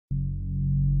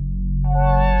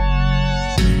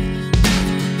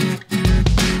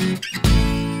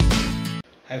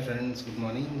Hi friends, good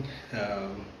morning.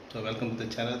 So welcome to the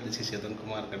channel. This is Chethan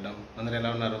Kumar Gaddam. Andare ela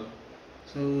unnaru?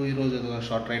 So ee roju edo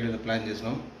short ride with plan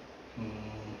chesanam.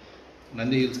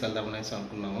 Nandi Hills ki veldam anesi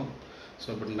anukunnamu. So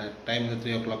ippudu time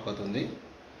 3 o'clock avutundi.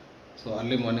 So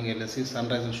early morning ellesi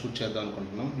sunrise shoot cheddam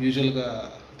anukuntunnam. Usually ga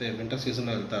winter season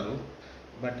lo veltaru,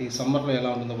 but ee summer lo ela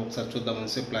untundo okasari chuddam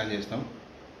anesi plan chesanam.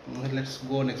 Let's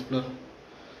go and explore.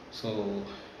 So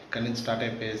ikkadi nunchi start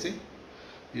ayipesi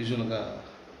usual ga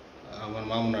మన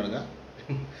మామ ఉన్నాడుగా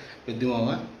పెద్ద మామ,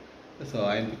 so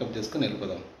ఆయన pickup చేసుకుని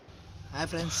వెళ్ళిపోదాం. Hi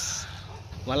friends,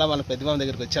 మళ్ళీ మన పెద్ద మామ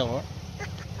దగ్గరికి వచ్చాము.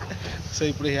 సో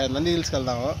ఇప్పుడు నంది హిల్స్కి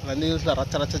వెళ్దాము. నంది హిల్స్లో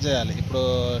రచ్చ చేయాలి. ఇప్పుడు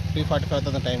 3:45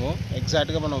 అవుతుంది టైము.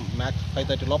 ఎగ్జాక్ట్గా మనం మ్యాక్స్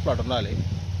 5:30 లోపల అటు ఉండాలి.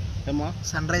 ఏమో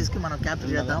సన్ రైజ్కి మనం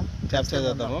క్యాప్చర్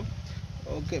చేద్దాము.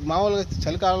 ఓకే, మామూలుగా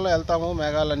చలికాలంలో వెళ్తాము,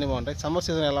 మేఘాలన్నీ బాగుంటాయి. సమ్మర్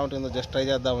సీజన్ ఎలా ఉంటుందో జస్ట్ ట్రై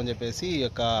చేద్దామని చెప్పేసి ఈ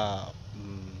యొక్క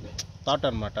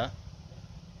థాట్ అనమాట.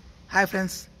 హాయ్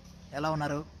ఫ్రెండ్స్, ఎలా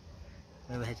ఉన్నారు?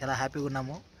 మేము చాలా హ్యాపీగా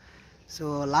ఉన్నాము. సో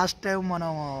లాస్ట్ టైం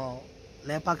మనం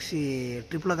లేపాక్షి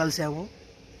ట్రిప్లో కలిసాము.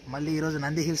 మళ్ళీ ఈరోజు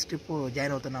నంది హిల్స్ ట్రిప్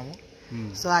జాయిన్ అవుతున్నాము.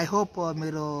 సో ఐ హోప్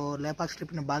మీరు లేపాక్షి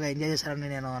ట్రిప్ని బాగా ఎంజాయ్ చేశారని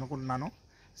నేను అనుకుంటున్నాను.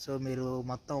 సో మీరు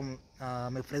మొత్తం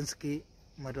మీ ఫ్రెండ్స్కి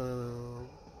మీరు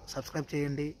సబ్స్క్రైబ్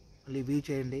చేయండి, మళ్ళీ వ్యూ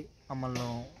చేయండి, మమ్మల్ని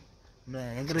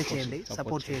ఎంకరేజ్ చేయండి,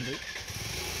 సపోర్ట్ చేయండి.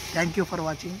 Thank you for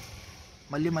watching.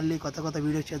 మళ్ళీ కొత్త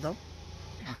వీడియోస్ చేద్దాం.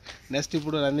 నెక్స్ట్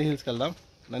ఇప్పుడు నంది హిల్స్కి వెళ్దాం.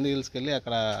 నంది హిల్స్కి వెళ్ళి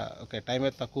అక్కడ ఓకే టైం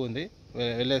అయితే తక్కువ ఉంది,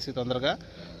 వెళ్ళేసి తొందరగా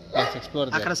ఎక్స్ప్లోర్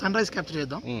అక్కడ సన్ రైజ్ క్యాప్చర్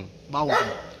చేద్దాం.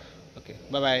 బాగుంటుంది. Okay,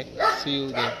 bye, see you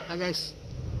there. Hi guys.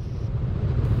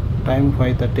 Time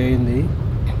 5:30 అయింది.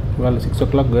 వాళ్ళు 6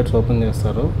 o'clock గేట్స్ ఓపెన్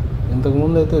చేస్తారు.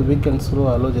 ఇంతకుముందు అయితే వీకెండ్స్లో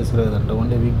అలో చేసేలేదంట,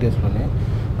 ఓన్లీ వీక్ డేస్లోనే.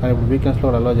 కానీ ఇప్పుడు వీకెండ్స్లో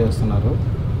కూడా అలో చేస్తున్నారు.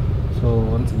 సో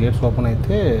వన్స్ గేట్స్ ఓపెన్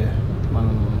అయితే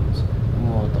మనం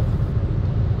మూవ్ అవుతాం.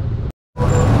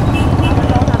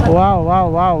 Wow.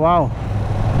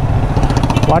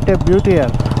 What a beauty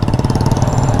here.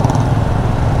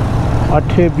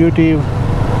 What a beauty.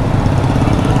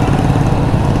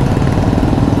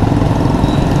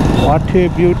 What a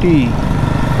beauty.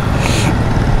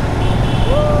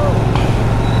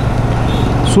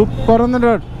 Super on the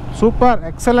road. Super,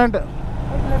 excellent.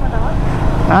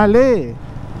 Ali.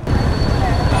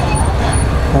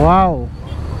 Wow,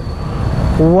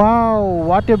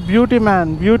 what a beauty, man.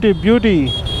 Beauty.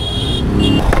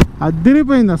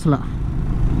 అదిరిపోయింది అసలు.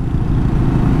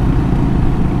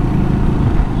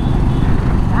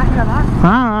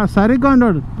 సరిగ్గా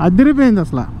ఉన్నాడు, అదిరిపోయింది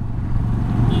అసలు.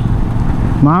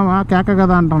 మామ కేక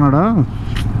కదా అంటున్నాడు,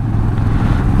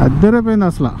 అదిరిపోయింది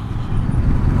అసలు.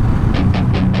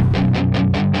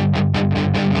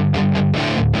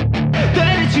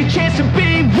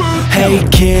 Hey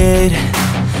kid,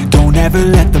 don't ever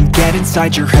let them get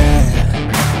inside your head.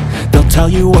 They'll tell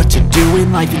you what to do in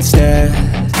life instead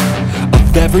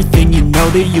of everything you know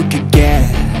that you could get.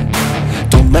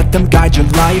 Don't let them guide your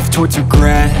life towards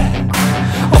regret.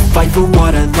 I'll fight for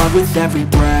what I love with every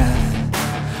breath.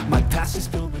 My past is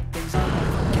filled with things I'll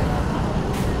never forget.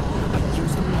 I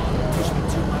use them all to push me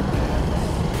to my best.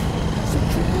 So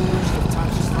treat the worst of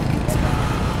times just like a test.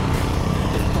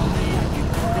 If only I could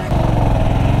go back.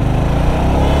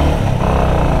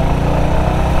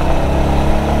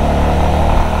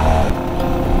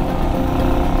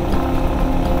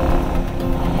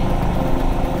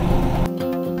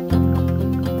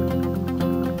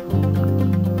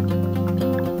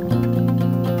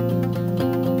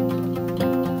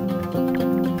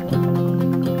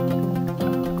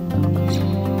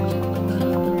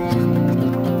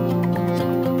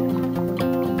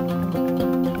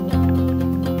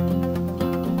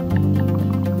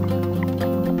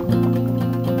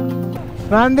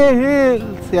 Nandi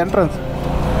Hills entrance.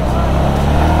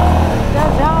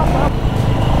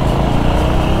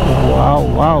 Wow.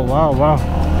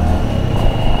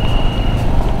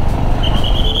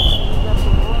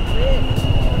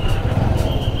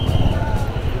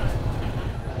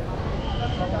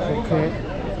 Okay.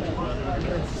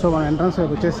 So మన entrance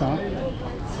వైపు వచ్చేసాం.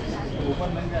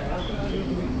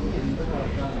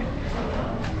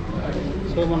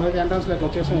 So మనమైతే entrance వైపు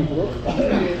వచ్చేసాం. ఇప్పుడు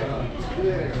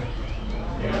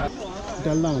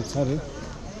వెళ్దాం ఒకసారి,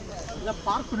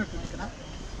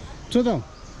 చూద్దాం.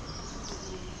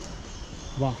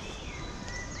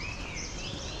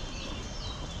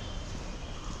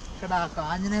 ఇక్కడ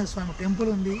ఆంజనేయ స్వామి టెంపుల్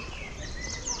ఉంది.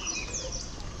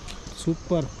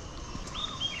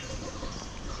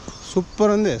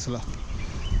 సూపర్ ఉంది అసలు.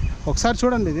 ఒకసారి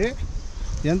చూడండి, ఇది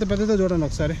ఎంత పెద్దదో చూడండి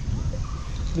ఒకసారి.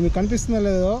 ఇది మీకు కనిపిస్తుందో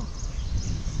లేదో,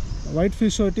 వైట్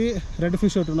ఫిష్ ఒకటి, రెడ్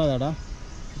ఫిష్ ఒకటి ఉన్నది. ఆడ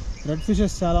రెడ్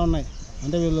ఫిషెస్ చాలా ఉన్నాయి.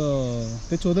 అంటే వీళ్ళు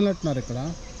తెచ్చి వదిలినట్టున్నారు ఇక్కడ.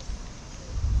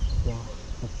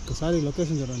 ఒక్కసారి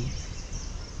లొకేషన్ చూడండి.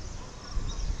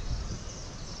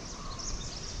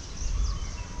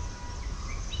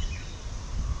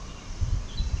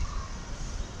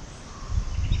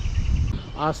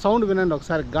 ఆ సౌండ్ వినండి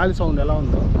ఒకసారి, గాలి సౌండ్ ఎలా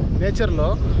ఉందో. నేచర్లో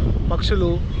పక్షులు,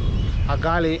 ఆ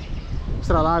గాలి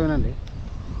ఒకసారి అలా వినండి.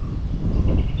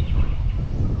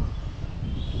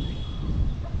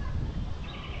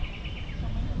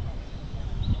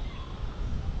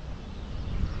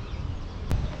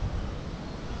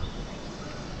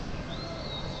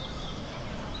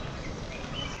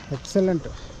 ఎక్సలెంట్.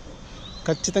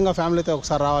 ఖచ్చితంగా ఫ్యామిలీతో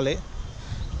ఒకసారి రావాలి,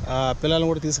 పిల్లల్ని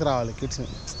కూడా తీసుకురావాలి, కిడ్స్ని.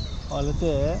 వాళ్ళైతే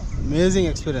అమేజింగ్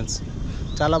ఎక్స్పీరియన్స్,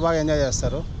 చాలా బాగా ఎంజాయ్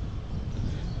చేస్తారు.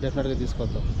 డెఫినెట్గా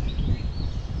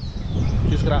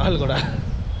తీసుకురావాలి కూడా.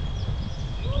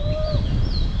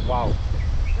 వావ్,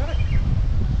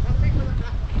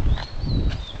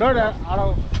 చూడ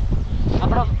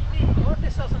అక్కడ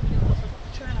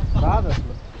రాదు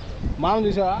అసలు. మామ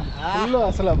చూసావా, ఫుల్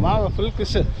అసలు మామ ఫుల్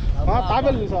ఫిష్.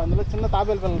 తాబేలు చూసావా, అందులో చిన్న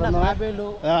తాబేలు పిల్లలు, తాబేలు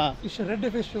fish, red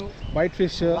fish, white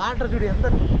fish. Water చూడు ఎంత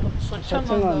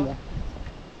స్వచ్ఛంగా ఉందా.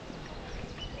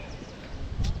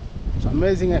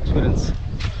 Amazing experience.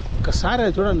 ఒకసారి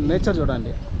చూడండి, నేచర్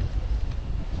చూడండి.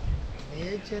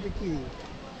 నేచర్కి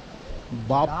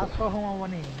దాసోహం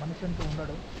అవ్వని మనిషి అంటూ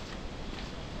ఉండడు.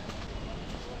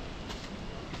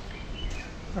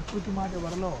 ప్రకృతి మాట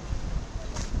వరలో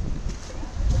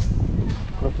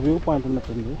ఒక వ్యూ పాయింట్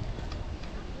ఉన్నట్టుంది.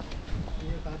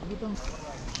 అద్భుతం.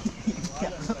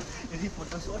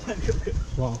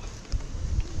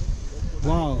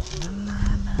 Wow,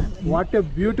 what a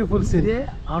beautiful scene.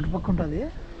 Out పక్క ఉంటుంది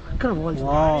అక్కడ.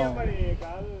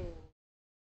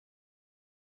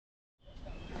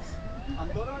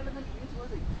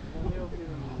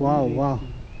 వావ్ వావ్,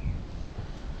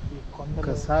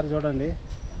 ఒక్కసారి చూడండి.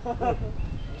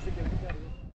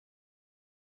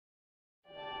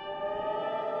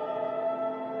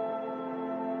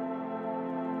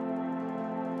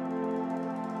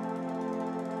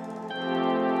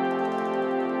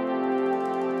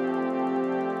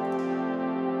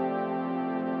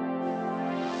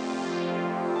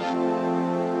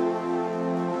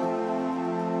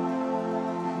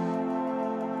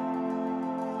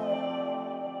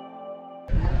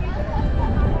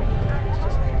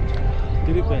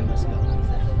 తిరిగిపోయింది అసలు,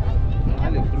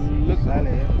 గాలి ఫుల్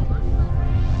గాలి,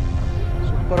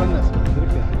 సూపర్ ఉంది అసలు.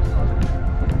 తిరిగిపోయింది.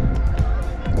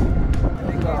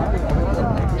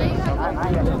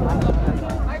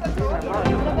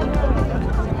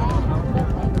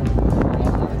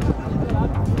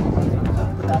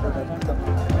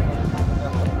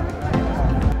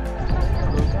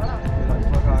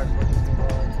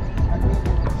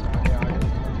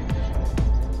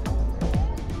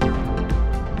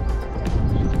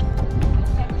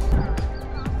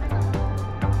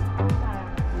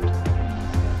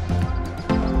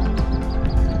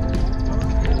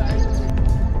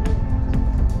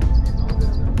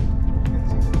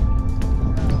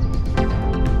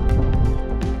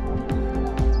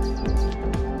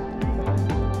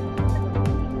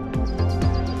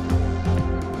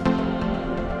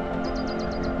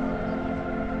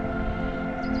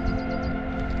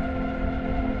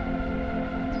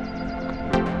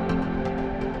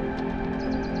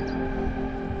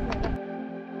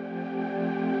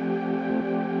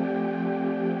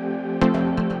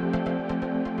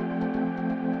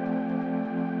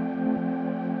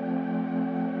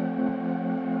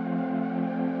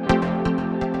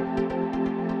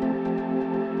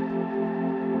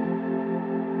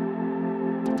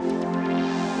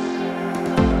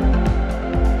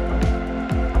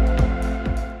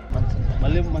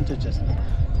 మళ్ళీ మంచి వచ్చేస్తుంది.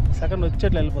 సెకండ్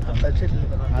వచ్చేట్లు వెళ్ళిపోతాం.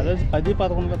 అదే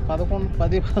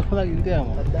 10-11 దాకా ఇంతే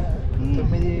ఏమో.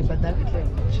 9-10 ఇట్లా.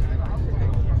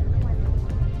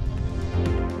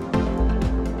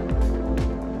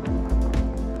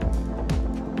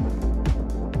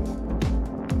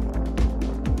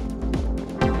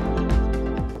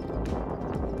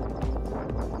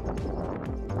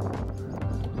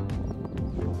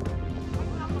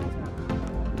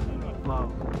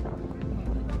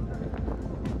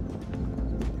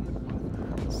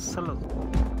 అసలు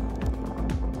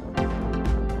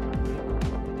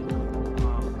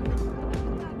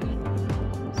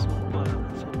సూపర్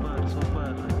సూపర్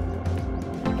సూపర్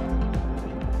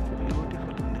బ్యూటిఫుల్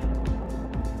ఉంది.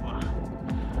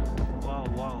 Wow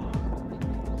wow.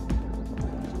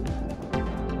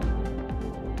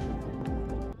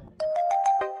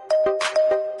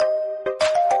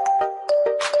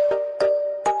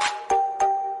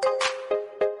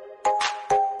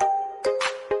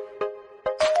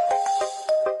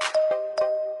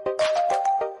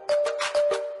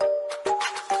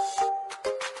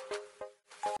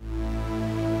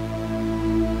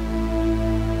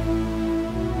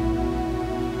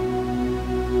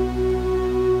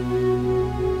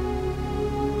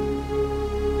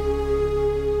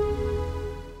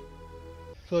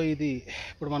 ఇది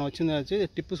ఇప్పుడు మనం వచ్చింది వచ్చి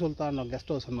టిప్పు సుల్తాన్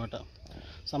గెస్ట్ హౌస్ అనమాట.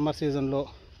 సమ్మర్ సీజన్లో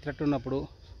థ్రెట్ ఉన్నప్పుడు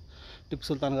టిప్పు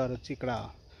సుల్తాన్ గారు వచ్చి ఇక్కడ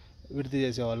విడిది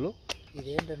చేసేవాళ్ళు.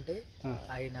 ఇదేంటంటే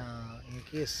ఆయన ఇన్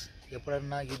కేస్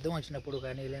ఎప్పుడన్నా యుద్ధం వచ్చినప్పుడు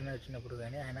కానీ ఏదైనా వచ్చినప్పుడు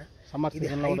కానీ ఆయన సమ్మర్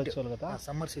సీజన్లో వచ్చేవాళ్ళు కదా.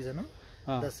 Summer season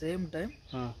the same time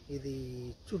ఇది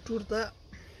చుట్టూరుతా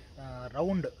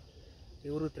రౌండ్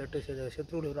ఎవరు థ్రెట్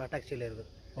శత్రువులు ఎవరు అటాక్ చేయలేరు.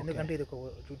 ఎందుకంటే ఇది ఒక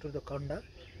చుట్టూరుతో కొండ.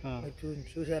 మీరు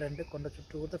చూసారంటే కొండ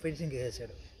చుట్టూరుతో ఫెన్సింగ్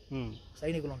వేసేసాడు.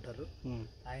 సైనికులు ఉంటారు.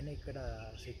 ఆయన ఇక్కడ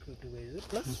సెక్యూరిటీ వైజ్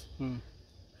ప్లస్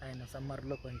ఆయన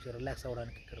సమ్మర్లో కొంచెం రిలాక్స్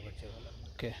అవ్వడానికి ఇక్కడికి వచ్చేవాళ్ళు.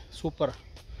 Okay, super.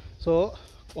 సో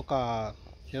ఒక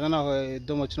ఏదైనా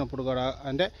యుద్ధం వచ్చినప్పుడు కూడా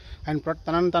అంటే ఆయన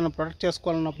తనని తను ప్రొటెక్ట్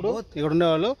చేసుకోవాలన్నప్పుడు ఇక్కడ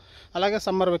ఉండేవాళ్ళు. అలాగే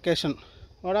సమ్మర్ వెకేషన్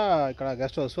కూడా ఇక్కడ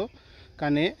గెస్ట్ హౌస్.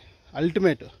 కానీ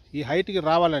అల్టిమేట్ ఈ హైట్కి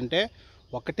రావాలంటే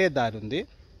ఒకటే దారి ఉంది.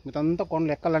 మిగతా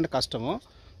కొండలు ఎక్కాలంటే కష్టము.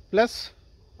 ప్లస్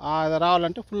అది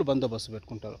రావాలంటే ఫుల్ బందోబస్తు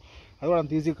పెట్టుకుంటారు. అది కూడా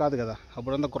అంత ఈజీ కాదు కదా.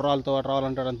 అప్పుడంతా గుర్రాలతో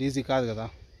రావాలంటే అంత ఈజీ కాదు కదా.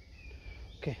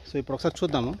 ఓకే, సో ఇప్పుడు ఒకసారి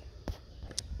చూద్దాము.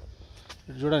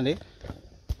 చూడండి,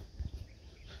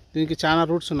 దీనికి చాలా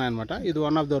రూట్స్ ఉన్నాయన్నమాట. ఇది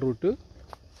వన్ ఆఫ్ ద రూట్,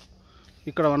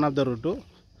 ఇక్కడ వన్ ఆఫ్ ద రూటు.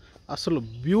 అసలు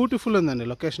బ్యూటిఫుల్ ఉందండి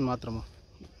లొకేషన్ మాత్రము.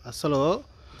 అసలు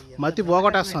మతి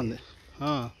పోగొట్టేస్తుంది.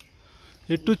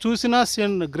 ఎటు చూసినా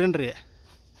గ్రీనరీ.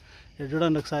 ఇటు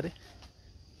చూడండి ఒకసారి.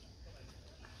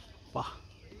 బా,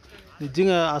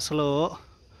 నిజంగా అసలు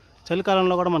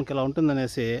చలికాలంలో కూడా మనకి ఇలా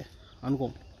ఉంటుందనేసి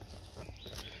అనుకోం.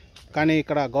 కానీ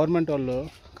ఇక్కడ గవర్నమెంట్ వాళ్ళు,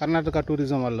 కర్ణాటక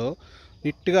టూరిజం వాళ్ళు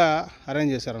నీట్గా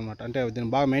అరేంజ్ చేశారనమాట. అంటే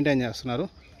దీన్ని బాగా మెయింటైన్ చేస్తున్నారు.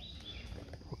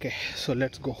 Okay, so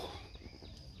let's go.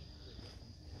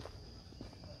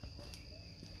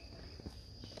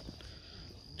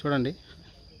 చూడండి,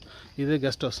 ఇదే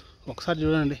గెస్ట్ హౌస్. ఒకసారి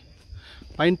చూడండి,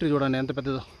 పైన్ ట్రీ చూడండి ఎంత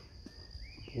పెద్దదో.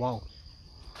 వావ్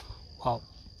వావ్,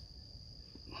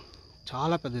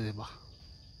 చాలా పెద్దది బా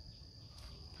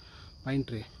పైన్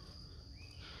ట్రీ.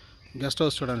 గెస్ట్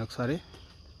హౌస్ చూడండి ఒకసారి.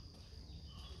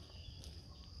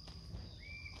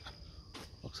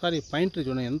 ఒకసారి పైన్ ట్రీ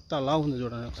చూడండి ఎంత అలా ఉంది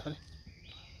చూడండి ఒకసారి.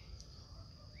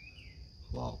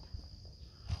 వావ్,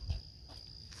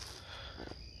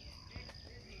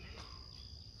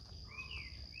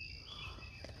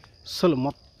 అసలు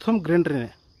మొత్తం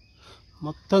గ్రీనరీనే,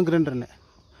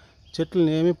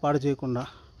 చెట్లని ఏమీ పాడు చేయకుండా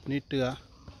నీట్గా.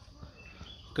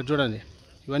 ఇక్కడ చూడండి,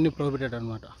 ఇవన్నీ ప్రొహిబిటెడ్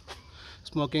అనమాట.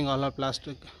 Smoking, all are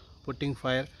plastic, putting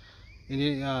fire,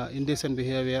 indecent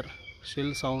behaviour,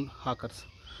 షిల్, sound, hawkers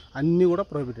అన్నీ కూడా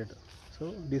ప్రొహిబిటెడ్. సో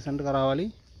డీసెంట్గా రావాలి,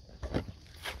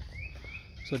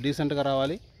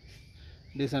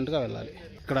 డీసెంట్గా వెళ్ళాలి.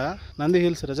 ఇక్కడ నంది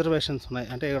హిల్స్ రిజర్వేషన్స్ ఉన్నాయి.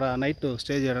 అంటే ఇక్కడ నైట్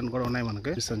స్టే చేయడానికి కూడా ఉన్నాయి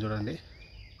మనకి. ఇస్తాను చూడండి.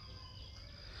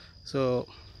 So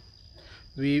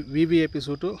VVIP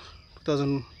suit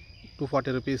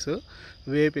 2240 rupees,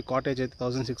 VIP cottage అయితే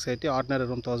 1680, ordinary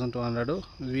room 1200,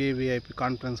 VVIP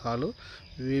conference hall,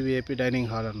 VVIP dining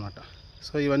hall అనమాట.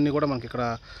 సో ఇవన్నీ కూడా మనకి ఇక్కడ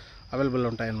అవైలబుల్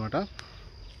ఉంటాయన్నమాట.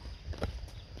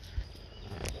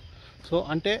 సో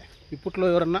అంటే ఇప్పట్లో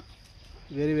ఎవరన్నా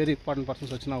వెరీ ఇంపార్టెంట్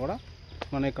పర్సన్స్ వచ్చినా కూడా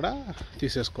మనం ఇక్కడ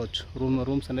తీసేసుకోవచ్చు,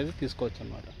 రూమ్స్ అనేది తీసుకోవచ్చు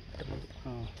అనమాట.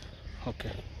 ఓకే,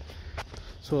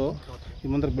 సో ఈ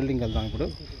ముందర బిల్డింగ్కి వెళ్దాం ఇప్పుడు.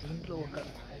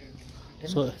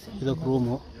 సో ఇదొక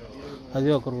రూము, అది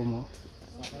ఒక రూము.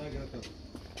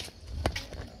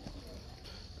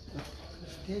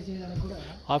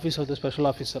 ఆఫీస్ అవుతుంది, స్పెషల్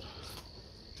ఆఫీసర్.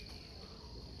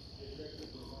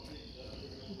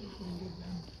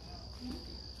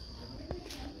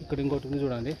 ఇక్కడ ఇంకోటి ఉంది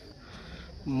చూడండి,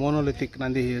 monolithic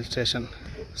Nandi hill station.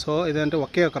 So ఇదంటే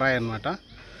ఒకే ఒక రాయి అనమాట.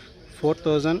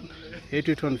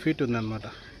 4081 ఫీట్ ఉందన్నమాట.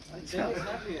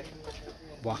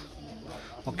 వా,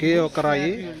 ఒకే ఒక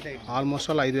రాయి ఆల్మోస్ట్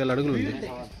ఆల్ 5000 అడుగులు ఉంది.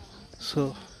 సో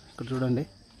ఇక్కడ చూడండి,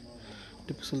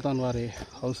 టిప్పు సుల్తాన్ వారి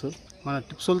హౌస్. మన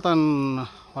టిప్పు సుల్తాన్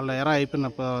వాళ్ళ ఎరా అయిపోయిన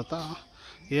తర్వాత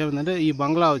ఏమైందంటే ఈ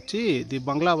బంగ్లా వచ్చి, the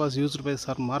Bangla was used by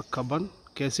sir mark Cubbon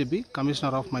KCB,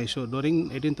 commissioner of Mysore during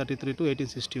 1833 to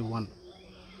 1861.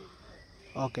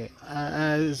 Okay,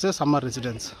 it's a summer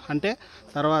residence. అంటే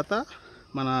తర్వాత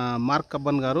మన మార్క్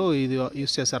కబ్బన్ గారు ఇది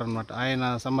యూజ్ చేశారనమాట ఆయన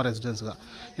సమ్మర్ రెసిడెన్స్గా.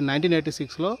 ఇన్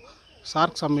 1986లో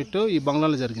సార్క్ సమ్మిట్ ఈ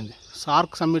బంగ్లాలో జరిగింది.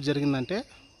 సార్క్ సమ్మిట్ జరిగిందంటే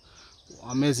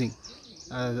అమేజింగ్,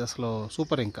 అసలు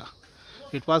సూపర్. ఇంకా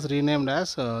it was renamed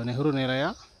as Nehru Nilaya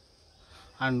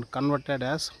and converted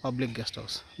as public guest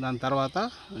house. దాని తర్వాత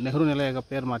నెహ్రూ నిలయగా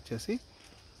పేరు మార్చేసి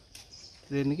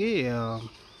దీనికి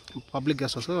పబ్లిక్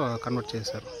గెస్ట్ హౌస్ కన్వర్ట్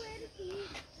చేశారు.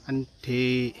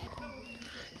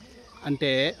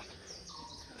 అంటే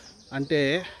అంటే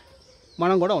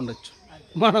మనం కూడా ఉండొచ్చు.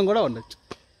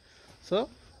 So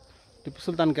Tipu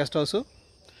Sultan guest house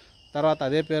తర్వాత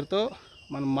అదే పేరుతో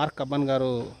మన మార్క్ కబ్బన్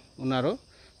గారు ఉన్నారు.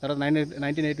 తర్వాత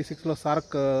 1986లో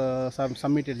సార్క్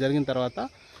సమ్మిట్ జరిగిన తర్వాత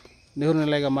నెహ్రూ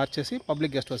నిలయగా మార్చేసి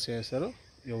పబ్లిక్ గెస్ట్ హౌస్ చేశారు.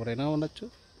 ఎవరైనా ఉండొచ్చు,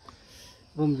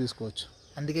 రూమ్ తీసుకోవచ్చు.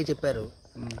 అందుకే చెప్పారు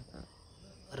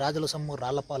రాజుల సొమ్ము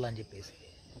రాళ్ళపాలు అని చెప్పేసి.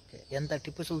 ఓకే, ఎంత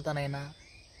టిప్పు సుల్తాన్ అయినా,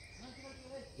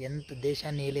 ఎంత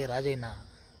దేశాన్ని ఏలే రాజైనా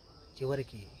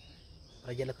చివరికి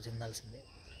ప్రజలకు చెందాల్సిందే.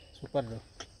 Super,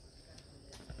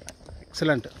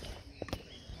 excellent.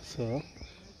 సో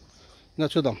ఇంకా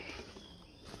చూద్దాం.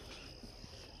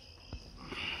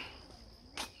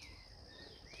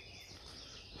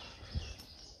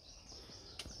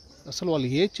 అసలు వాళ్ళు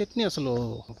ఏ చెట్ని అసలు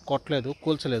కొట్టలేదు,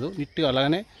 కూల్చలేదు, నీట్గా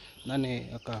అలాగనే దాన్ని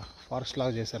ఒక ఫారెస్ట్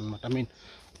లాగా చేశారనమాట. ఐ మీన్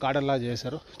గార్డెన్ లాగా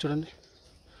చేశారు. చూడండి,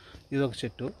 ఇది ఒక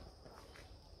చెట్టు,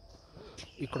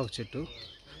 ఇక్కడ ఒక చెట్టు,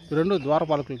 ఈ రెండు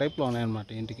ద్వారపాలకుల టైప్లో ఉన్నాయన్నమాట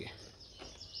ఇంటికి.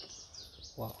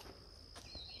 వా,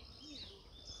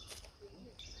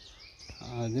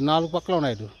 ఇది 4 పక్కల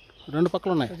ఉన్నాయి, 2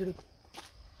 పక్కలు ఉన్నాయి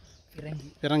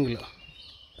ఫిరంగిలో.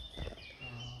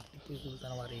 టిప్పు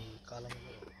సుల్తాన్ వారి కాలంలో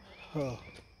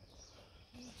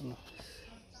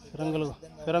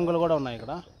ఫిరంగులు కూడా ఉన్నాయి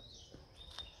ఇక్కడ.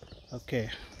 ఓకే,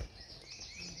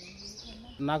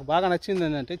 నాకు బాగా నచ్చింది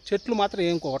ఏంటంటే చెట్లు మాత్రం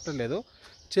ఏం కొట్టలేదు,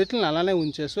 చెట్లను అలానే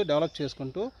ఉంచేస్తూ డెవలప్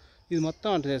చేసుకుంటూ ఇది మొత్తం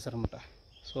అంటే చేశారనమాట.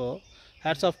 So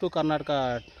hats off to Karnataka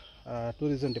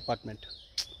tourism department.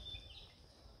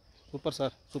 Super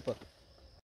sir, super.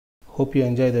 Hope you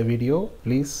enjoy the video.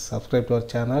 Please subscribe to our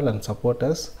channel and support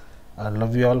us. I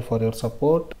love you all for your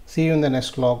support. See you in the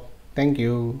next vlog. Thank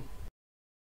you.